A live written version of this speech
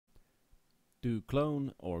To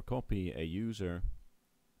clone or copy a user,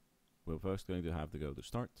 we're first going to have to go to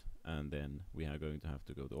Start, and then we are going to have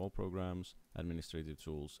to go to All Programs, Administrative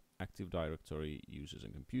Tools, Active Directory, Users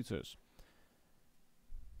and Computers.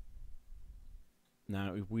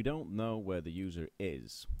 Now, if we don't know where the user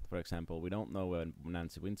is, for example, we don't know where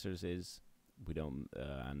Nancy Winters is,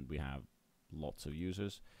 and we have lots of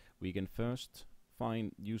users, we can first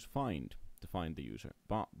use find to find the user,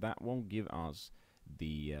 but that won't give us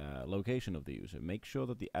the location of the user. Make sure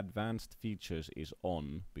that the advanced features is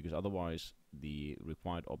on, because otherwise the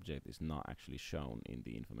required object is not actually shown in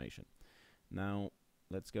the information. Now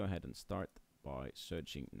let's go ahead and start by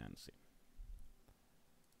searching Nancy.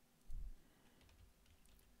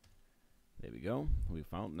 There we go, we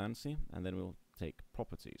found Nancy, and then we'll take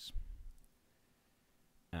properties,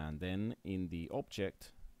 and then in the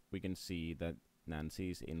object we can see that Nancy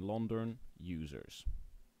is in London users,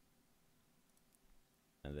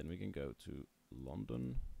 and then we can go to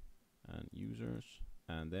London and users,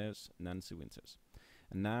 and there's Nancy Winters.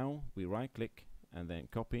 And now we right click and then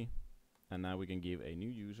copy, and now we can give a new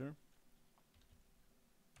user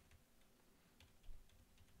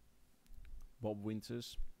Bob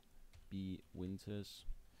Winters, B Winters,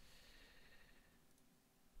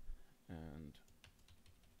 and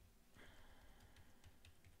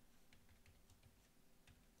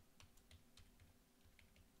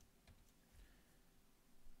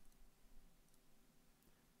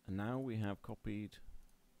now we have copied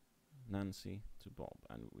Nancy to Bob,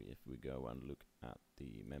 and if we go and look at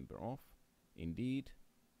the member of, indeed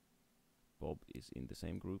Bob is in the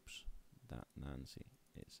same groups that Nancy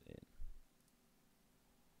is in.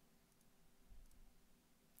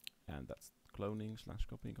 And that's cloning /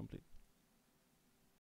 copying complete.